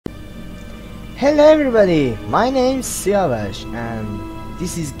Hello everybody, my name's Siavash and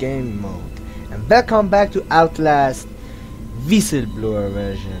this is game mode and welcome back to Outlast Whistleblower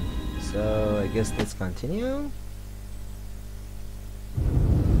version. So I guess let's continue.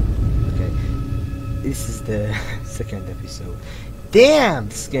 Okay, this is the second episode. Damn,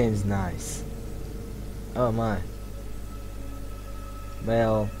 this game is nice. Oh my.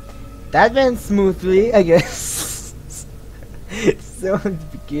 Well, that went smoothly, I guess. So in the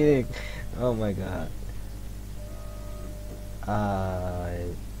beginning, oh my god.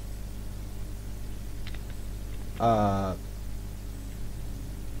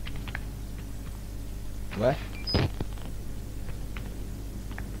 What?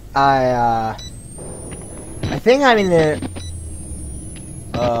 I think I'm in the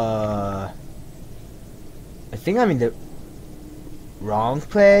I think I'm in the wrong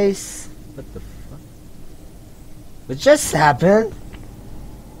place. What the fuck? What just happened?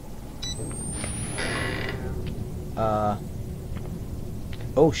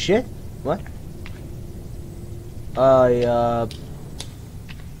 Oh shit. What?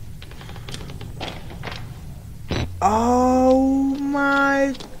 Oh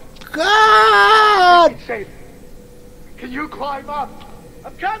my god! Can you climb up?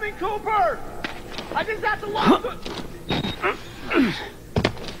 I'm coming, Cooper! I just have to walk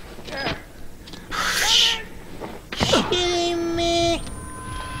there. Kidding me?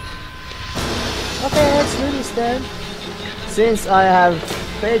 Okay, let's do this then. Since I have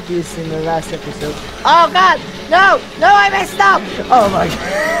played this in the last episode. Oh god! No! No, I messed up! Oh my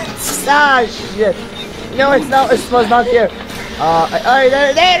god! Ah shit! No, it's not. It was not here.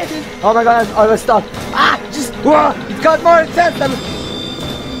 There it is! Oh my god! I was stuck. Ah! Just whoa! It got more intense.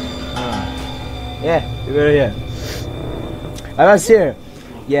 Yeah, we were here. I was here.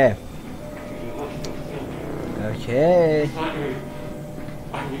 Yeah. Okay.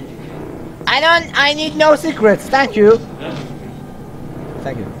 I need no secrets. Thank you.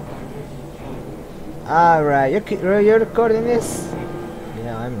 Thank you. Alright, you're recording this?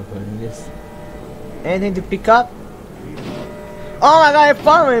 Yeah, I'm recording this. Anything to pick up? Oh my god, you're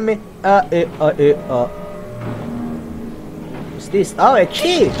following me! What's this? Oh, a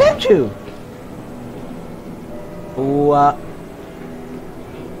key! Thank you!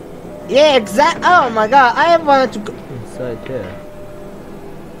 Yeah, exact. Oh my god, I wanted to go inside there.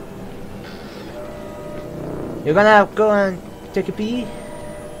 You're gonna go and take a pee?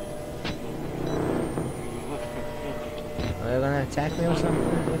 Are you gonna attack me or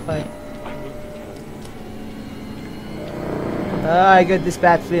something if I get this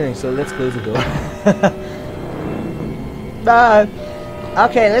bad feeling, so let's close the door.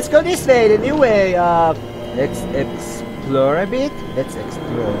 Okay, let's go this way, the new way. Let's explore a bit. Let's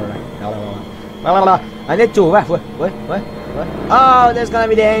explore. I need to. What? Oh, there's gonna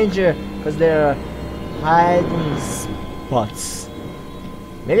be danger because there are hiding spots.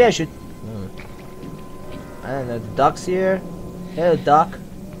 Maybe I should. I don't know. The duck's here. Hello, duck.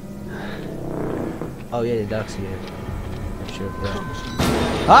 Oh yeah, the duck's here. I'm sure of that.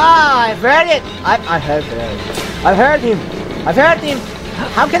 Ah, I've heard it. I heard it. I've heard him. I've heard him.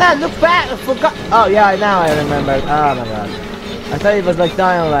 How can I look back? I forgot. Oh yeah, now I remember. Oh my god. I thought it was like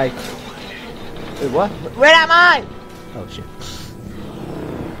dying. Like. Wait, what? Where am I? Oh shit.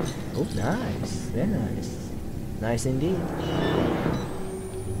 Oh, nice. Very nice. Nice indeed.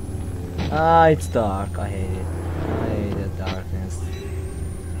 Ah, it's dark. I hate it. I hate the darkness.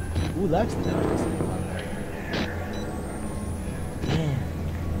 Who likes the darkness? Man.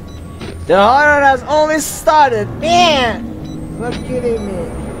 The horror has only started. Man! You're kidding me.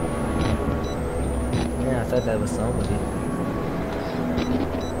 Yeah, I thought that was somebody.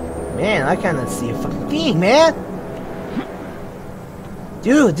 Man, I cannot see a fucking thing, man!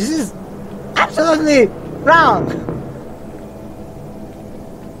 Dude, this is absolutely wrong!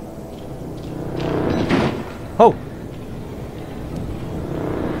 Oh!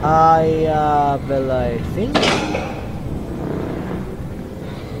 Well, I think...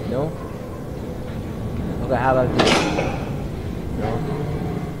 No? Okay, how about this? No?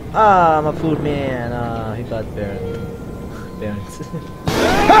 Ah, I'm a poor man. He got burned.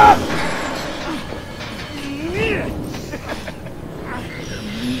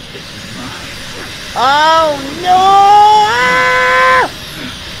 Oh no! Ah!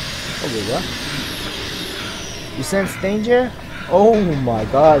 Okay, what? You sense danger? Oh my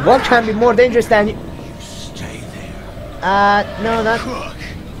god, what can be more dangerous than you? Stay there. No, not.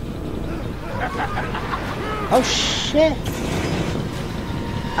 Oh shit!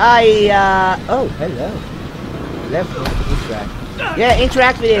 Oh, hello. Left interact. Yeah,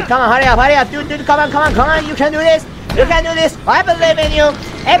 interact with it. Come on, hurry up, dude, come on, you can do this. I believe in you.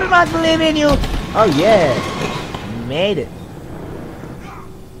 Everyone's believing in you. Oh yeah, made it.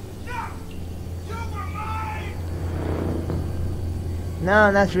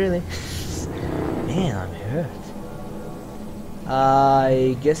 No, not really. Man, I'm hurt.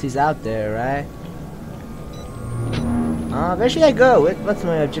 I guess he's out there, right? Where should I go? What's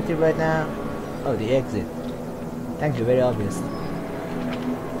my objective right now? Oh, the exit. Thank you, very obvious.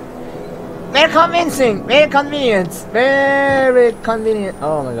 Very convincing! Very convenient! Very convenient!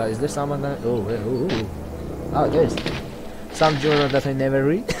 Oh my god, is there someone that... Oh, oh, there's some journal that I never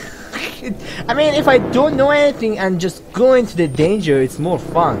read. I mean, if I don't know anything and just go into the danger, it's more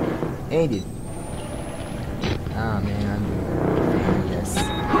fun, ain't it? Ah man, I'm doing this.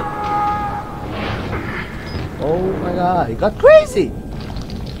 Oh my god, he got crazy!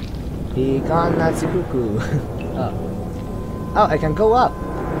 He gone Nazi cuckoo. Oh. Oh, I can go up.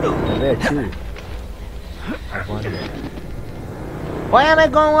 Where to? I wonder. Why am I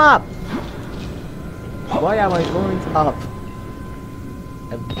going up? Why am I going up?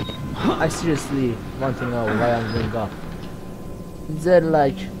 I seriously want to know why I'm going up. Is that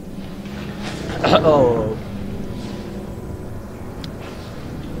like... Oh.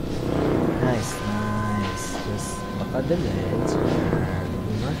 Nice, nice. Just look at the ledge and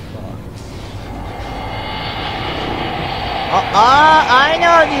do not fall. I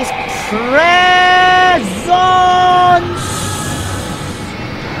know these presents!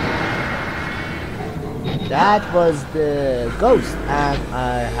 That was the ghost, and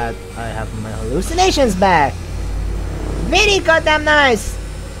I have my hallucinations back. Very goddamn nice.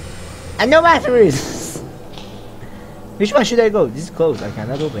 And no batteries. Which one should I go? This is closed. I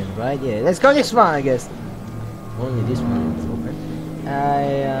cannot open, right? Yeah, let's go this one, I guess. Only this one is open.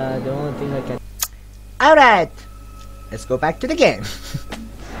 I don't think I can. All right, let's go back to the game.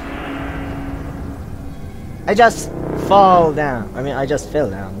 I just fall down. I mean, I just fell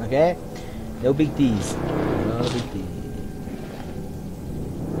down. Okay. No big D's. No big D's.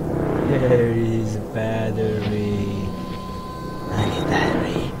 There is a battery. I need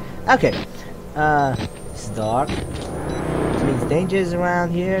battery. Okay. It's dark. Which means danger is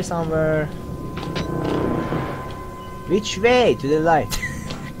around here somewhere. Which way? To the light.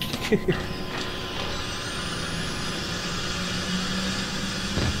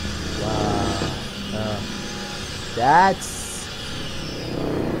 Wow. That's...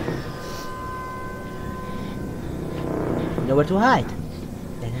 Nowhere to hide.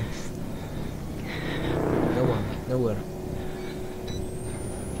 No one. Nowhere.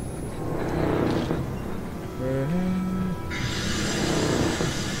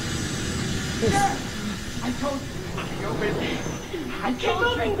 I told you. You're busy. Keep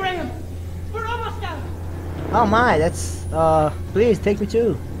moving, Graham. We're almost out. Oh my, that's please take me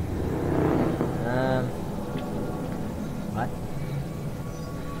too. What?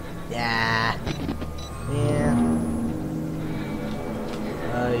 Yeah. Yeah.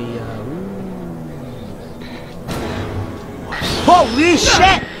 Holy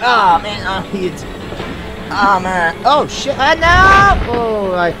shit! Oh man, I'm hit. Oh man. Oh shit! No!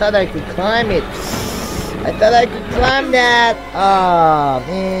 Oh, I thought I could climb it. I thought I could climb that. Oh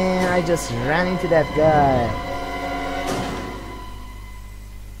man, I just ran into that guy.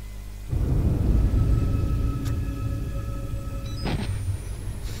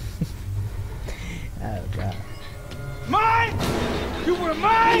 Oh god. Mine! You were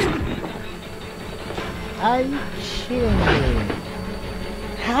mine! Are you kidding me?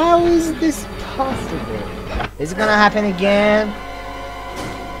 How is this possible? Is it gonna happen again?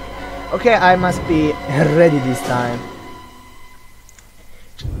 Okay, I must be ready this time.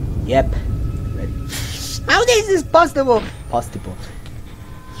 Yep. Ready. How is this possible? Possible.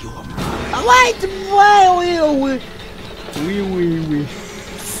 You're mine. Why we.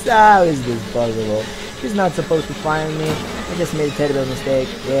 How is this possible? He's not supposed to find me. I just made a terrible mistake.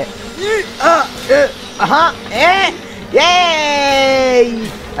 Yeah.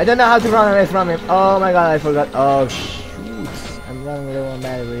 Yay! I don't know how to run away from him. Oh my god, I forgot. Oh shoot. I'm running low on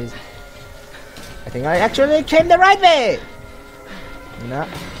batteries. I think I actually came the right way. No, I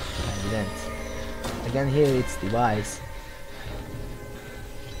didn't. I can hear its device.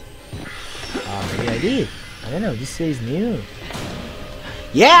 Oh, maybe I did. I don't know, this says new.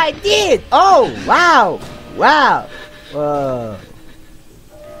 Yeah, I did! Oh, wow! Wow! Whoa.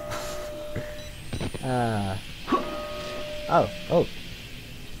 Oh.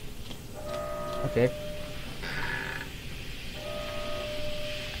 Okay.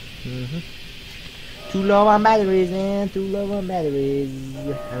 Too low on batteries, man. Too low on batteries.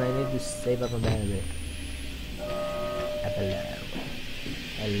 And I need to save up on battery.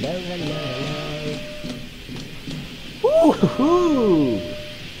 Hello. Woohoo!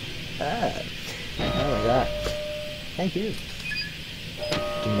 Oh my god. Thank you.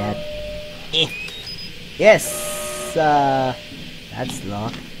 Give me that. Yes! That's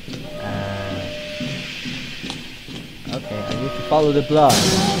locked. Okay, I need to follow the blood.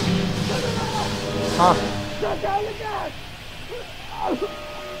 Huh. Shut down the gas!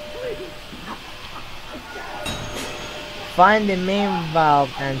 Find the main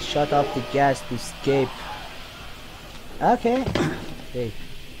valve and shut off the gas to escape. Okay.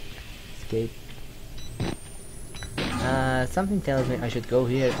 Escape. Something tells me I should go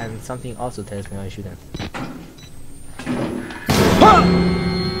here, and something also tells me I shouldn't.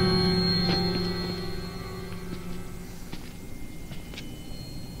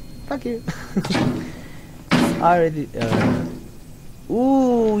 Fuck you. Already.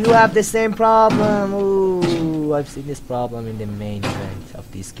 Ooh, you have the same problem. Ooh, I've seen this problem in the main event of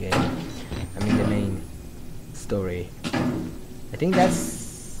this game. I mean the main story. I think that's.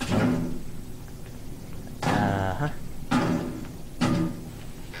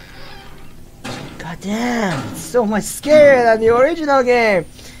 God damn! It's so much scarier than the original game.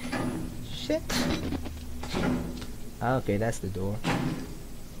 Shit. Okay, that's the door.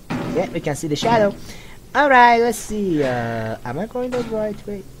 Yeah, we can see the shadow. Alright, let's see. Am I going the right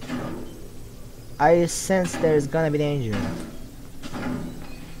way? I sense there's gonna be danger.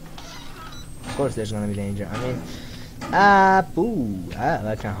 Of course there's gonna be danger. I mean, boo.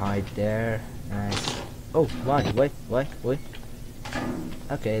 I can hide there. Nice. Oh, what? Wait.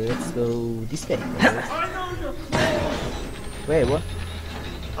 Okay, let's go this way. Wait, what?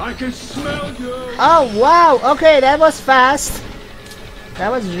 I can smell you! Oh, wow! Okay, that was fast.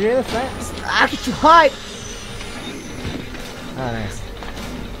 That was really fast. I get to hide! Oh, nice.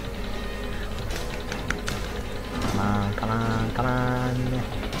 Come on.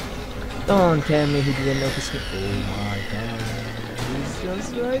 Don't tell me he didn't notice me. Oh my god. He's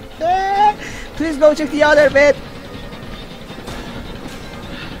just right there. Please go check the other bit.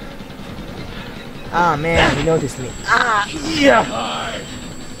 Ah, man, he noticed me. Ah, yeah.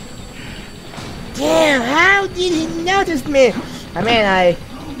 Damn, how did he notice me? I mean, I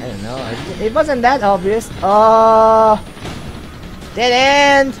don't know. It wasn't that obvious. Oh, dead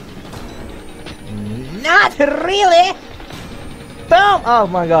end. Not really. Boom. Oh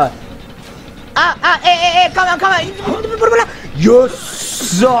my god. Hey, come on. Yes.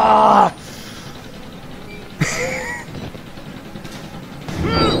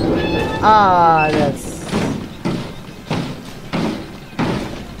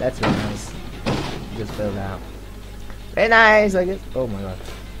 That's very nice. Just fell down. Very nice, I guess. Oh my god.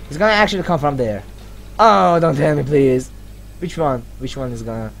 It's gonna actually come from there. Oh, don't tell me, please. Which one? Which one is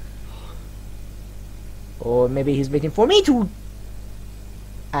gonna... Or maybe he's waiting for me to...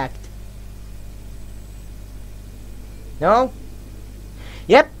 act. No?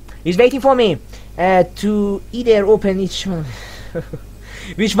 Yep, he's waiting for me. To either open each one.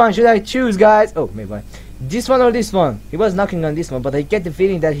 Which one should I choose, guys? Oh, maybe this one or this one. He was knocking on this one, but I get the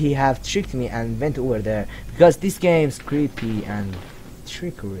feeling that he have tricked me and went over there, because this game's creepy and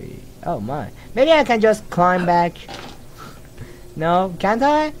trickery. Oh my. Maybe I can just climb back. No, can't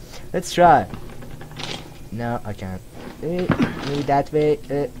I? Let's try. No, I can't. Maybe that way.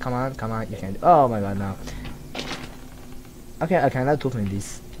 Come on, you can. Oh my god, no. Okay, I cannot open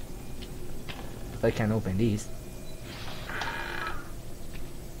this. I can open this.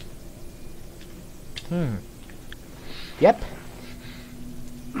 Yep.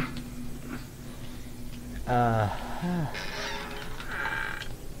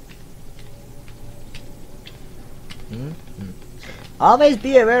 Always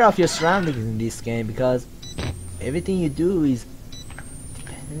be aware of your surroundings in this game, because everything you do is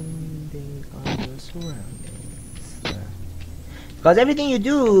depending on your surroundings. Because everything you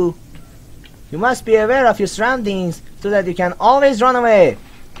do, you must be aware of your surroundings so that you can always run away.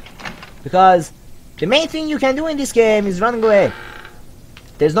 Because the main thing you can do in this game is run away.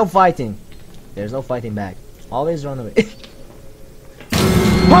 There's no fighting. There's no fighting back. Always run away.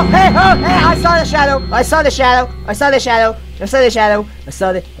 Oh, hey, I saw the shadow. I saw the shadow.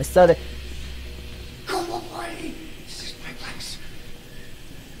 Go away! This is my place.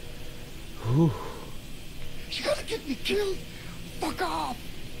 Ooh. You're gonna get me killed. Fuck off.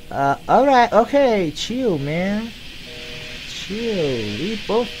 Alright, okay, chill, man.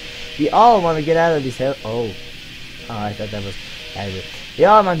 Chill. We all want to get out of this hell. Oh, I thought that was bad. We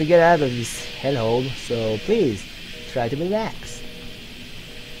all want to get out of this hellhole, so please try to relax.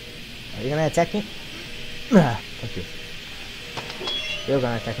 Are you gonna attack me? Fuck you. You're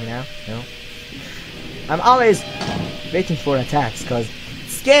gonna attack me now? No? I'm always waiting for attacks, cause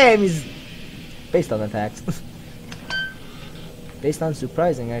this game is based on attacks. Based on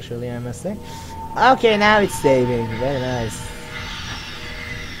surprising, actually, I must say. Okay, now it's saving. Very nice.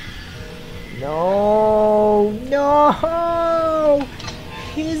 No, no!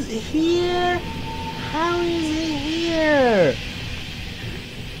 He's here? How is he here?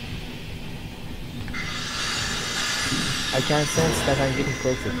 I can sense that I'm getting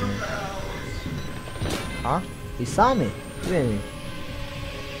closer to him. Huh? He saw me, didn't he?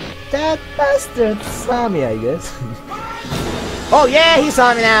 That bastard saw me, I guess. Oh yeah, he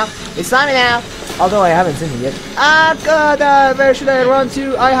saw me now! He saw me now! Although I haven't seen him yet. Ah god, where should I run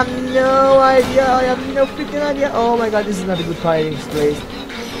to? I have no idea, I have no freaking idea. Oh my god, this is not a good hiding place.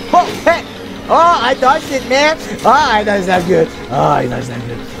 Oh, hey! Oh, I dodged it, man! Oh, I dodged that good. Oh, I dodged that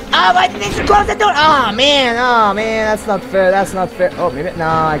good. Oh, I need to close the door! Oh man, that's not fair, that's not fair. Oh, maybe, no,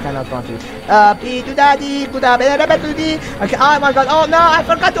 I cannot run to it. Okay, oh my god, oh no, I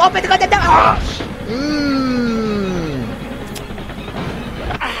forgot to open the goddamn door! Oh!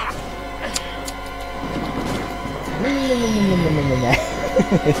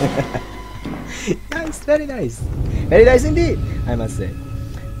 Nice, very nice. Very nice indeed, I must say.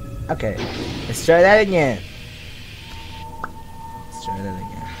 Okay, let's try that again. Let's try that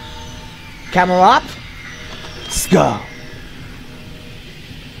again. Camera up! Let's go!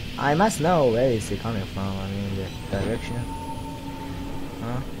 I must know where is he coming from, I mean the direction.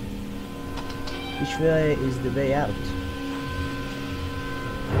 Huh? Which way is the way out?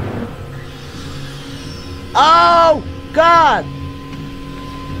 Oh god!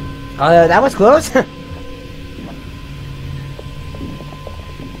 Oh, that was close.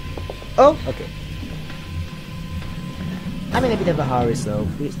 Oh, okay. I'm in a bit of a hurry, so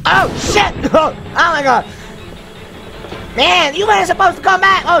please. Oh shit! Oh my god! Man, you weren't supposed to come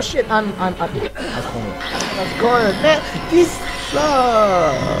back. Oh shit! I was cornered. Man, this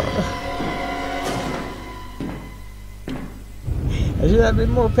sucks. I should have been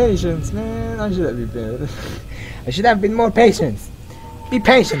more patient, man. I should have been. I should have been more patient. Be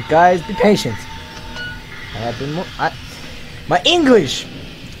patient, guys. Be patient. I have been more. My English.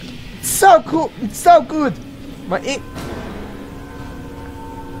 It's so cool. It's so good.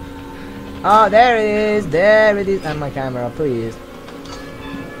 Oh, there it is. There it is. And my camera, please.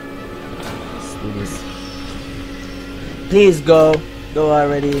 Let's do this. Please go. Go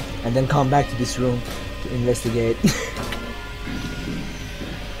already. And then come back to this room to investigate.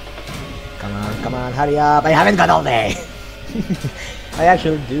 Come on, hurry up. I haven't got all day. I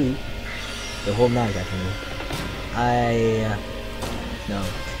actually do. The whole night, actually. No.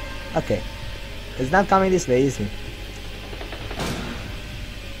 Okay. It's not coming this way, is it?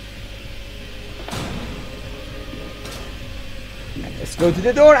 Let's go to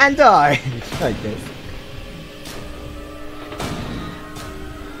the door and die. Like this.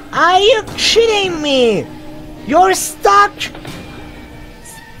 Are you kidding me? You're stuck?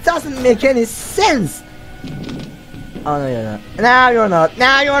 Doesn't make any sense. Oh no, you're not. Now you're not.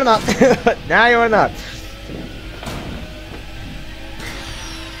 Now you're not. Now you're not.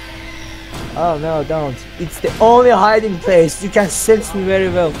 Oh no, don't. It's the only hiding place. You can sense me very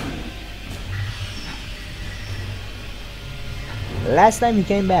well. Last time he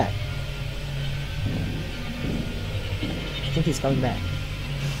came back. I think he's coming back.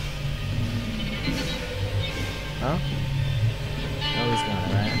 Huh? No, he's not,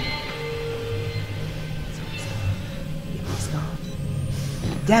 right? He's gone.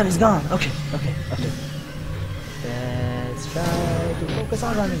 Damn, he's gone. Okay. Let's try to focus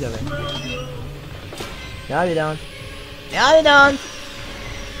on running away. No, you don't. No, you don't.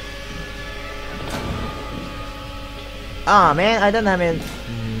 Oh man, I don't have it.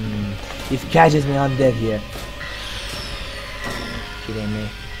 If he catches me, I'm dead here. Kidding me?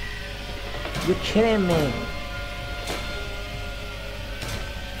 You're kidding me?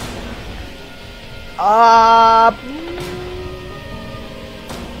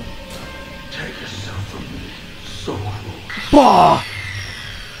 Take yourself from me. So cruel. Bah!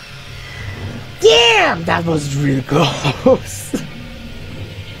 Damn, that was really close.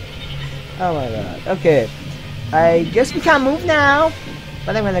 Oh my god. Okay. I guess we can move now.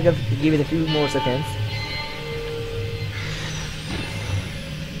 But I'm gonna give it a few more seconds.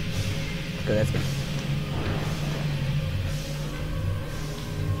 Okay, let's go.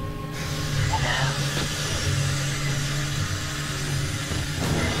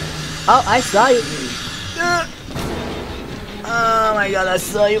 Oh, I saw you. Oh my god, I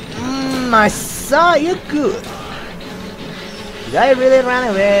saw you. I saw you good. Did I really run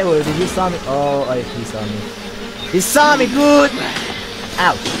away or did he saw me? Oh, he saw me. He saw me good.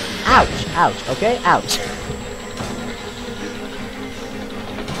 Ouch. Ouch. Ouch. Okay? Ouch.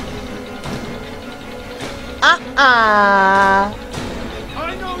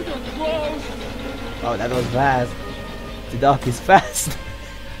 you're close. Oh, that was fast. The dog is fast.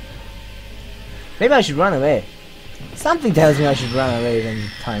 Maybe I should run away. Something tells me I should run away when the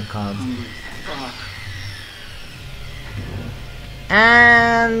time comes.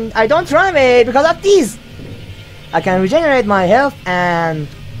 And I don't run away because of these. I can regenerate my health and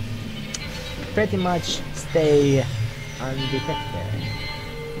pretty much stay undetected.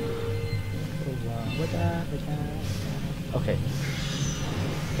 Okay.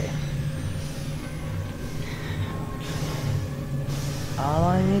 Okay. All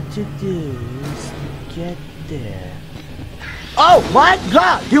I need to do is get there. Oh my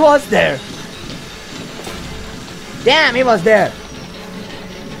god! He was there! Damn, he was there!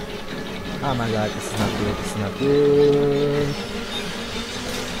 Oh my god, this is not good, this is not good.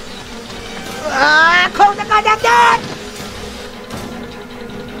 Ah, close the goddamn door!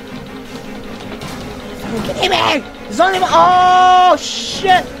 Someone get him in! There's only one. Oh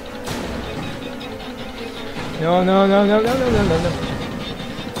shit! No, no, no, no, no, no, no, no, no.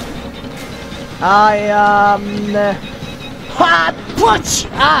 Ha! Punch!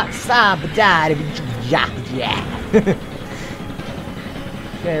 Ah! Sabadari! Yeah, yeah.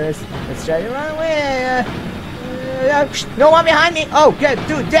 Okay, let's try to run away. No one behind me. Oh, good,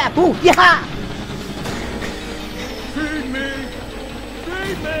 dude, that, boo, yeah. Feed me!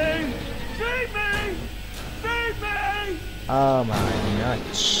 Feed me! Feed me! Feed me! Oh my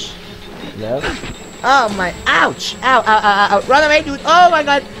nuts. Hello? Oh my, ouch! Ow, ow, ow, ow, run away, dude. Oh my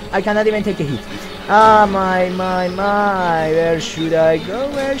god, I cannot even take a hit. Ah, my, where should I go?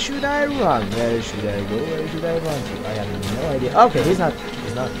 Where should I run? Where should I go? Where should I run to? I have no idea. Okay, he's not,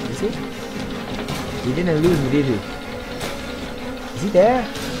 is he? He didn't lose me, did he? Is he there?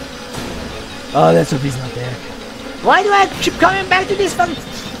 Oh, let's hope he's not there. Why do I keep coming back to this one?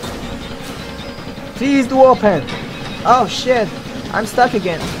 Please do open. Oh shit, I'm stuck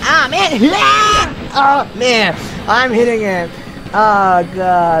again. Ah, man! Oh, man, I'm hitting him. Oh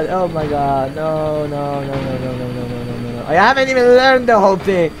god, oh my god, no, no, no, no, no, no, no, no, no, no, no. I haven't even learned the whole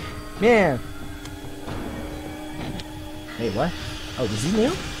thing. Man. Wait, what? Oh, is he new?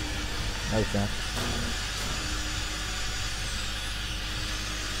 No, it's not.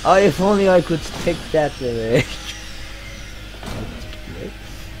 Oh, if only I could take that away.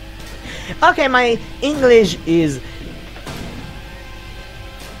 Okay, my English is...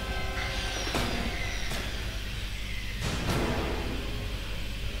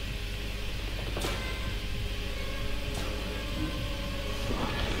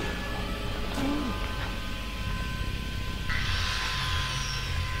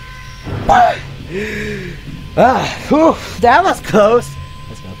 Whew, that was close.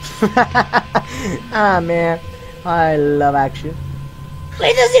 Let's go. Ah, man, I love action.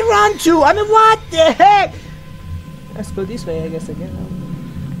 Where does he run to? I mean, what the heck? Let's go this way, I guess, again.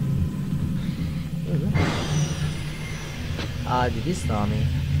 Ah, did he stop me?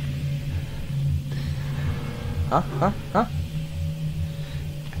 Huh?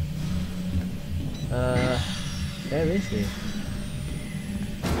 Where is he?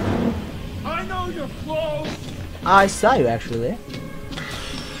 I know you're close! I saw you actually. You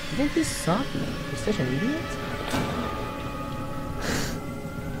think this saw me? You're such an idiot?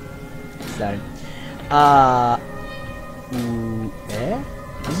 Sorry.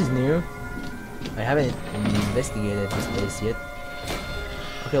 This is new. I haven't investigated this place yet.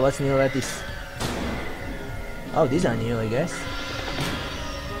 Okay, what's new about this? Oh, these are new, I guess.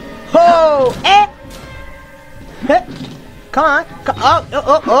 Oh! Eh! Eh! Come on!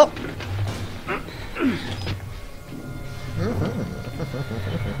 Oh!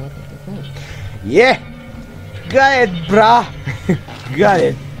 Yeah! Got it, brah! Got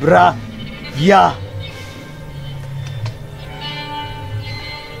it, brah! Yeah!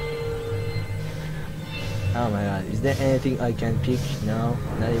 Oh my god, is there anything I can pick? No,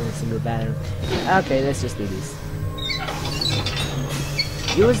 not even a single banner. Okay, let's just do this.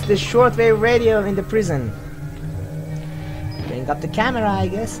 Use the shortwave radio in the prison. Bring up the camera, I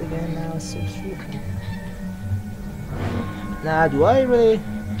guess. Again, now subscribe. Nah, do I really?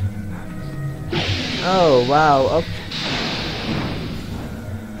 Oh wow, okay.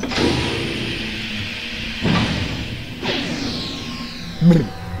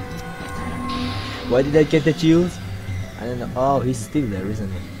 Why did I get the chills? I don't know. Oh, he's still there,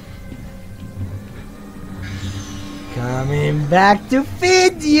 isn't he? Coming back to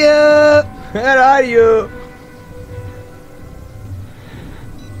feed you! Where are you?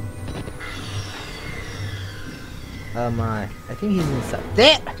 Oh my, I think he's inside.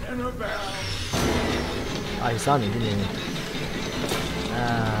 There! Oh, he saw me, didn't he?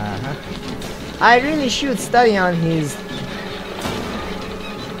 I really should study on his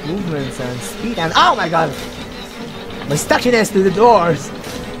movements and speed and oh my god! My stuckiness to the doors!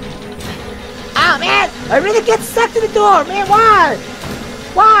 Oh man! I really get stuck to the door! Man, why?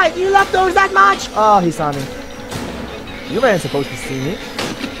 Why? Do you love doors that much? Oh, he saw me. You weren't supposed to see me.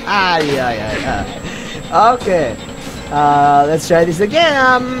 Okay. Let's try this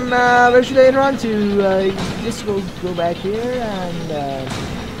again. Where should I run to? Just go back here and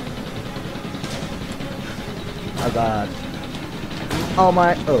oh god. Oh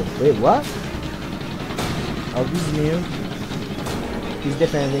my. Oh wait, what? Oh, this is new. He's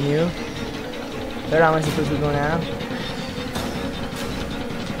different than you. Where am I supposed to go now?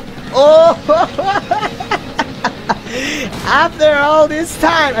 Oh! After all this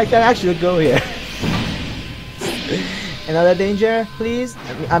time, I can actually go here. Another danger, please.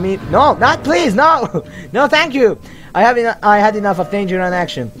 I mean, no, not please, no, no, thank you. I had enough of danger and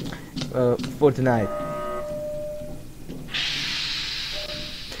action for tonight.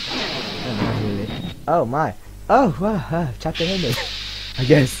 Not really. Oh my. Oh wow, chapter ended. I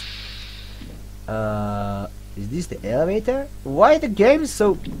guess. Is this the elevator? Why the game is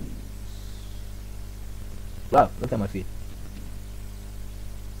so? Wow, look at my feet.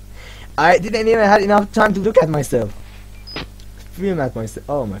 I didn't even have enough time to look at myself. Film at myself.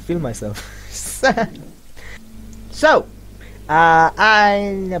 Oh my, film myself. So,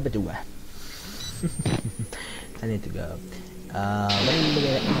 I never do that. I need to go.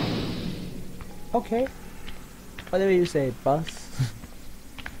 Okay. Whatever you say, boss.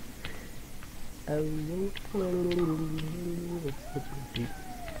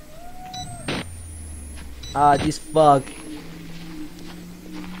 This bug.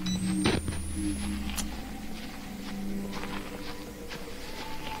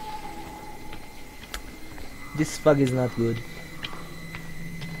 This bug is not good.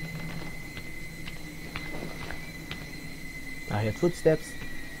 I hear footsteps.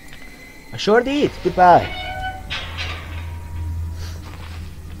 I sure did. Goodbye.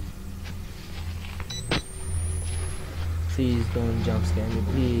 Please don't jump scare me.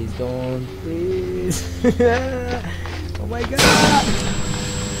 Please don't. Please. Oh my god.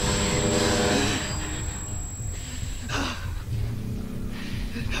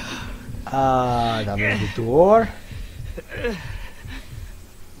 That was the door.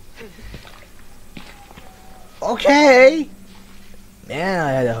 Okay. Man,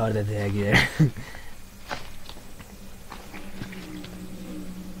 I had a heart attack here.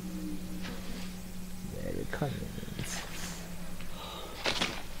 Very convenient.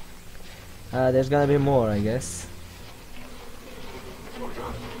 There's gonna be more, I guess.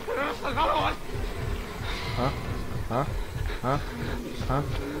 Huh? Huh? Huh? Huh?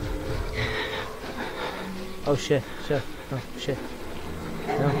 Oh shit, shit, oh shit.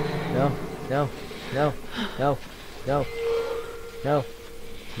 No, no, no, no, no, no, no,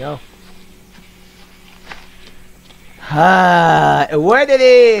 no. Ah, where did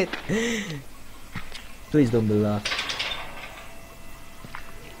it? Please don't be lost.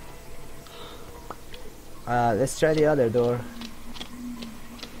 Let's try the other door.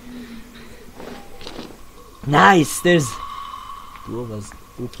 Nice, there's two of us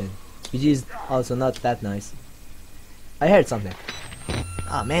open. Which is also not that nice. I heard something.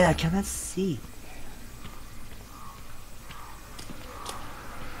 Oh man, I cannot see.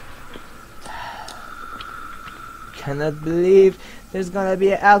 Cannot believe there's gonna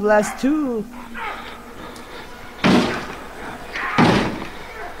be an Outlast 2.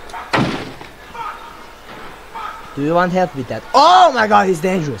 Do you want help with that? Oh my god, he's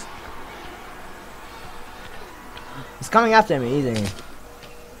dangerous. He's coming after me, isn't he?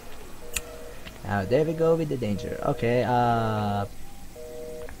 Now there we go with the danger. Okay, am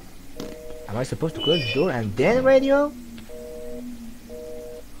I supposed to close the door and then radio?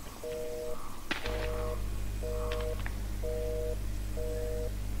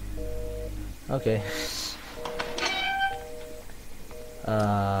 Okay.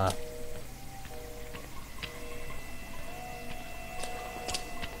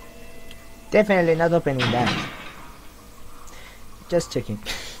 Definitely not opening that. Just checking.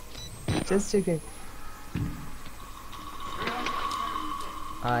 Just checking.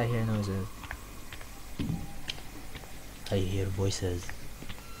 I hear noises. I hear voices.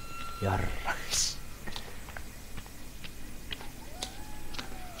 Yarr.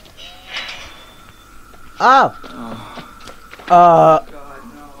 Oh!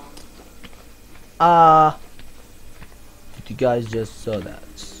 You guys just saw that.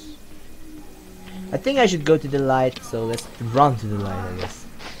 I think I should go to the light, so let's run to the light, I guess.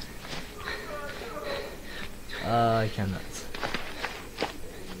 I cannot.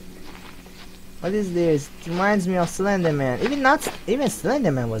 What is this? It reminds me of Slender Man. Even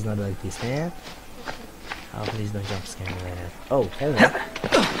Slender Man was not like this, man. Oh, please don't jump scare me like that. Oh, hello.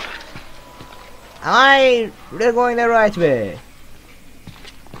 Am I really going the right way?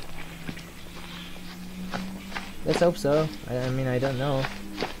 Let's hope so. I mean, I don't know.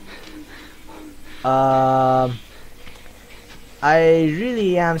 I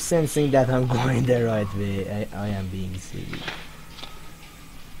really am sensing that I'm going the right way. I am being silly.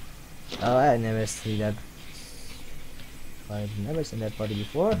 Oh, I never see that. I've never seen that body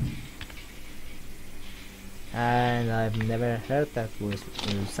before, and I've never heard that voice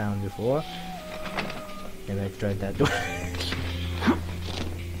sound before. Never tried that door.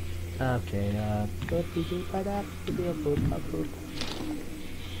 Okay.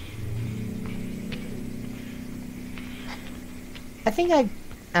 I think I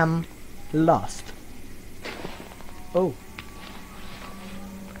am lost. Oh.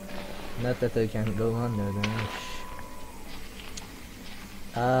 Not that I can go under the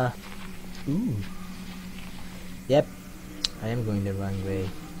ooh. Yep. I am going the wrong way.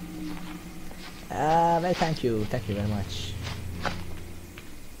 Well, thank you very much.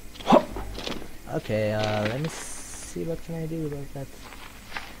 Okay, let me see what can I do about that.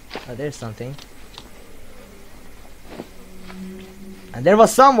 Oh, there's something. And there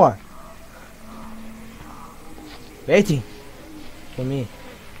was someone waiting for me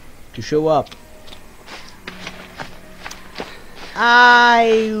to show up.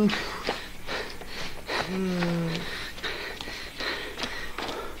 I'm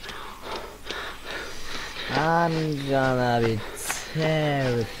gonna be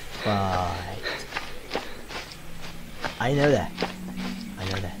terrified. I know that.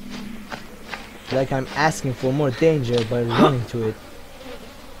 Like I'm asking for more danger by running to it.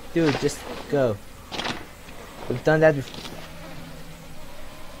 Dude, just go. We've done that before.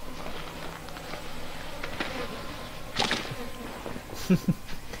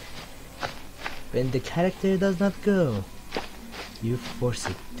 When the character does not go, you force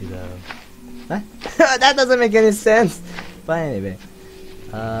it to go. What? That doesn't make any sense. But anyway,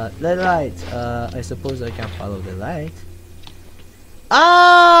 the light. I suppose I can follow the light.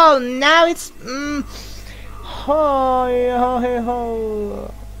 Oh, now it's ho.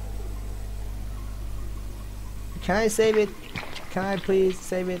 Can I save it? Can I please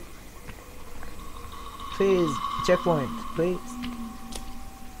save it? Please, checkpoint, please.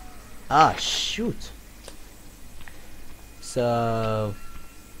 Ah, shoot. So,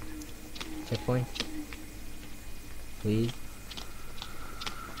 checkpoint, please.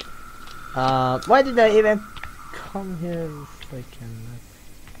 Why did I even come here if I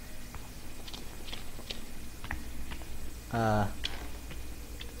cannot?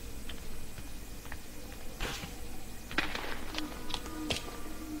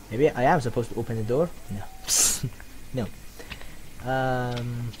 Maybe I am supposed to open the door? No. No.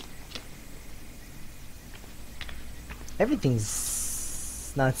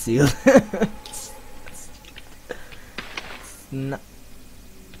 Everything's not sealed. No.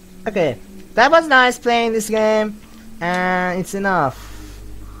 Okay, that was nice playing this game, and it's enough.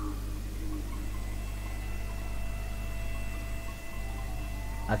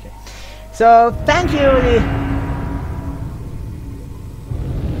 Okay, so thank you.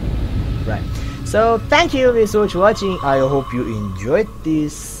 Right. So thank you so much for watching. I hope you enjoyed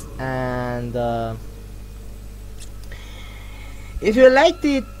this, and if you liked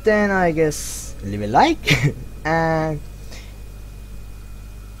it, then I guess leave a like and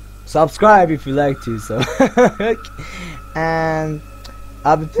subscribe if you like to. So and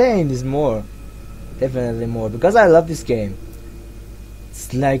I'll be playing this more, definitely more, because I love this game.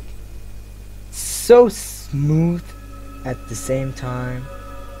 It's like so smooth at the same time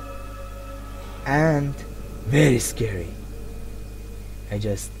and very scary. I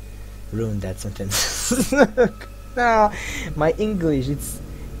just ruined that sentence. No, my English, it's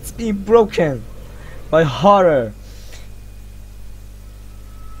being broken by horror.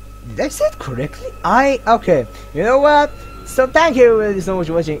 Did I say it correctly? Okay, you know what? So thank you so much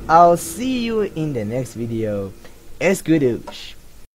for watching. I'll see you in the next video. Escudos.